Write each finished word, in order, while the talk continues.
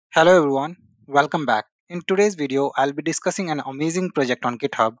Hello everyone, welcome back. In today's video, I'll be discussing an amazing project on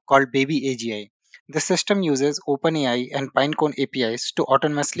GitHub called Baby AGI. The system uses OpenAI and Pinecone APIs to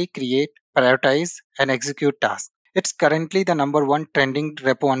autonomously create, prioritize, and execute tasks. It's currently the number one trending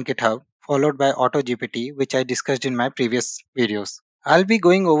repo on GitHub, followed by auto-gpt, which I discussed in my previous videos. I'll be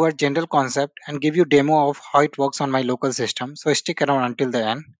going over general concept and give you demo of how it works on my local system, so stick around until the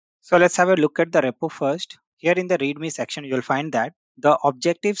end. So let's have a look at the repo first. Here in the README section, you'll find that the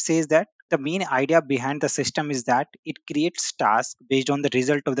objective says that the main idea behind the system is that it creates tasks based on the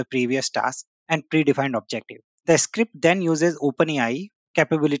result of the previous task and predefined objective. The script then uses OpenAI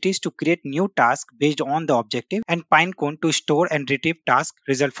capabilities to create new tasks based on the objective and Pinecone to store and retrieve task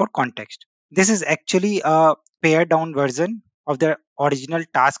result for context. This is actually a pared down version of the original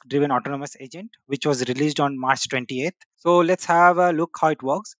task driven autonomous agent which was released on March 28th. So let's have a look how it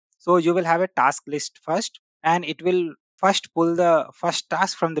works. So you will have a task list first, and it will first pull the first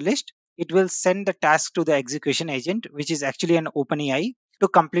task from the list. It will send the task to the execution agent, which is actually an OpenAI, to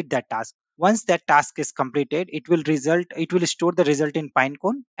complete that task. Once that task is completed, it will store the result in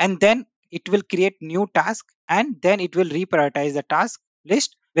Pinecone, and then it will create new task, and then it will reprioritize the task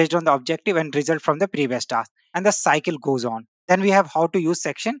list based on the objective and result from the previous task. And the cycle goes on. Then we have how to use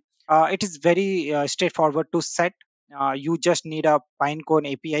section. It is very straightforward to set. You just need a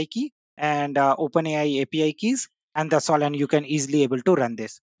Pinecone API key and OpenAI API keys, and that's all. And you can easily able to run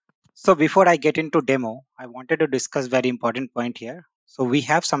this. So before I get into demo, I wanted to discuss very important point here. So we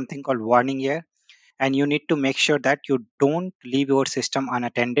have something called warning here, and you need to make sure that you don't leave your system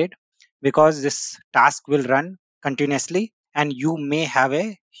unattended because this task will run continuously and you may have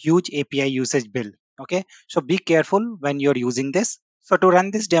a huge API usage bill. Okay, so be careful when you're using this. So to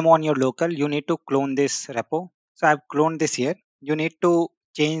run this demo on your local, you need to clone this repo. So I've cloned this here. You need to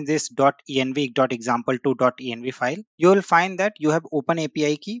change this .env.example to .env file. You will find that you have open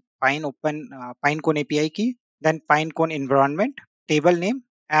API key, Pinecone API key, then Pinecone environment, table name,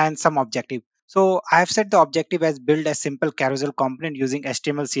 and some objective. So I have set the objective as build a simple carousel component using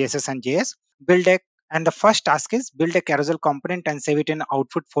HTML, CSS, and JS. And the first task is build a carousel component and save it in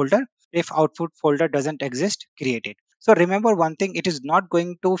output folder. If output folder doesn't exist, create it. So remember one thing, it is not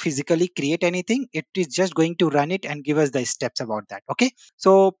going to physically create anything. It is just going to run it and give us the steps about that. Okay.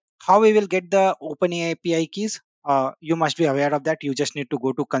 So how we will get the OpenAI API keys? You must be aware of that. You just need to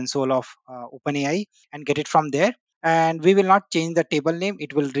go to console of OpenAI and get it from there. And we will not change the table name.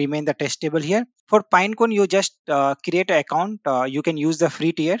 It will remain the test table here. For Pinecone, you just create an account. You can use the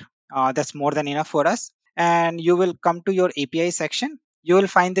free tier. That's more than enough for us. And you will come to your API section. You will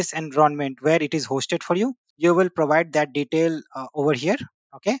find this environment where it is hosted for you. You will provide that detail over here.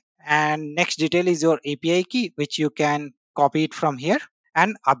 Okay. And next detail is your API key, which you can copy it from here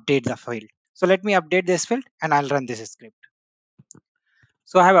and update the field. So let me update this field and I'll run this script.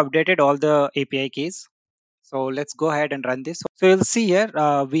 So I have updated all the API keys. So let's go ahead and run this. So you'll see here,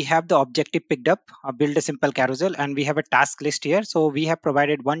 we have the objective picked up, build a simple carousel, and we have a task list here. So we have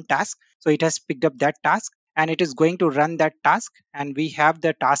provided one task. So it has picked up that task and it is going to run that task. And we have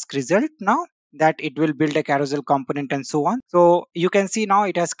the task result now that it will build a carousel component and so on. So you can see now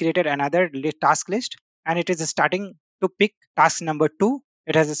it has created another task list and it is starting to pick task number 2.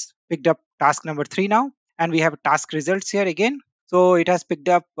 It has picked up task number 3 now. And we have task results here again. So it has picked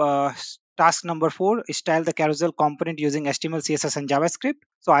up task number 4, style the carousel component using HTML, CSS, and JavaScript.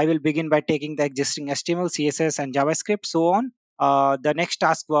 So I will begin by taking the existing HTML, CSS, and JavaScript, so on. The next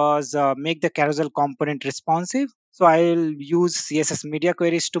task was make the carousel component responsive. So I will use CSS media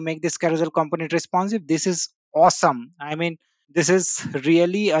queries to make this carousel component responsive. This is awesome. I mean, this is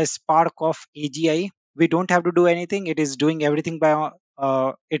really a spark of AGI. We don't have to do anything. It is doing everything by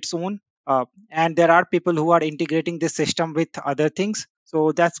its own. And there are people who are integrating this system with other things.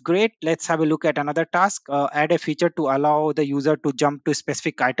 So that's great. Let's have a look at another task. Add a feature to allow the user to jump to a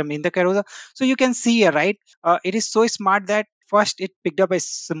specific item in the carousel. So you can see here, right? It is so smart that first it picked up a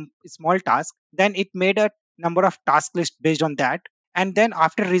small task, then it made a number of task list based on that, and then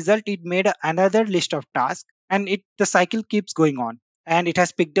after result it made another list of tasks, and the cycle keeps going on. And it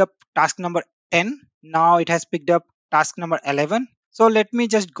has picked up task number 10. Now it has picked up task number 11. So let me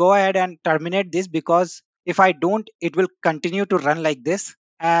just go ahead and terminate this, because if I don't, it will continue to run like this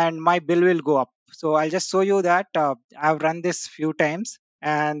and my bill will go up. So I'll just show you that I've run this few times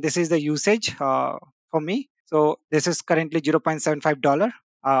and this is the usage for me. So this is currently $0.75.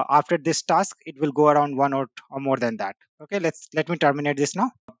 After this task, it will go around one or more than that. Okay, let me terminate this now.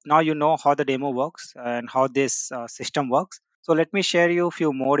 Now you know how the demo works and how this system works. So let me share you a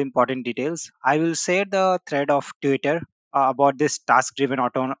few more important details. I will share the thread of Twitter about this task-driven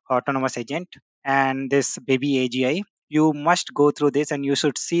autonomous agent and this Baby AGI. you must go through this, and you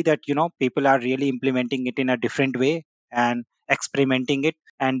should see that people are really implementing it in a different way and experimenting it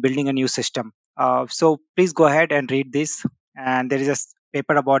and building a new system. So please go ahead and read this. And there is a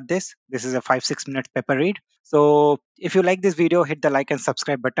paper about this. This is a 5-6 minute paper read. So if you like this video, hit the like and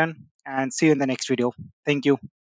subscribe button, and see you in the next video. Thank you.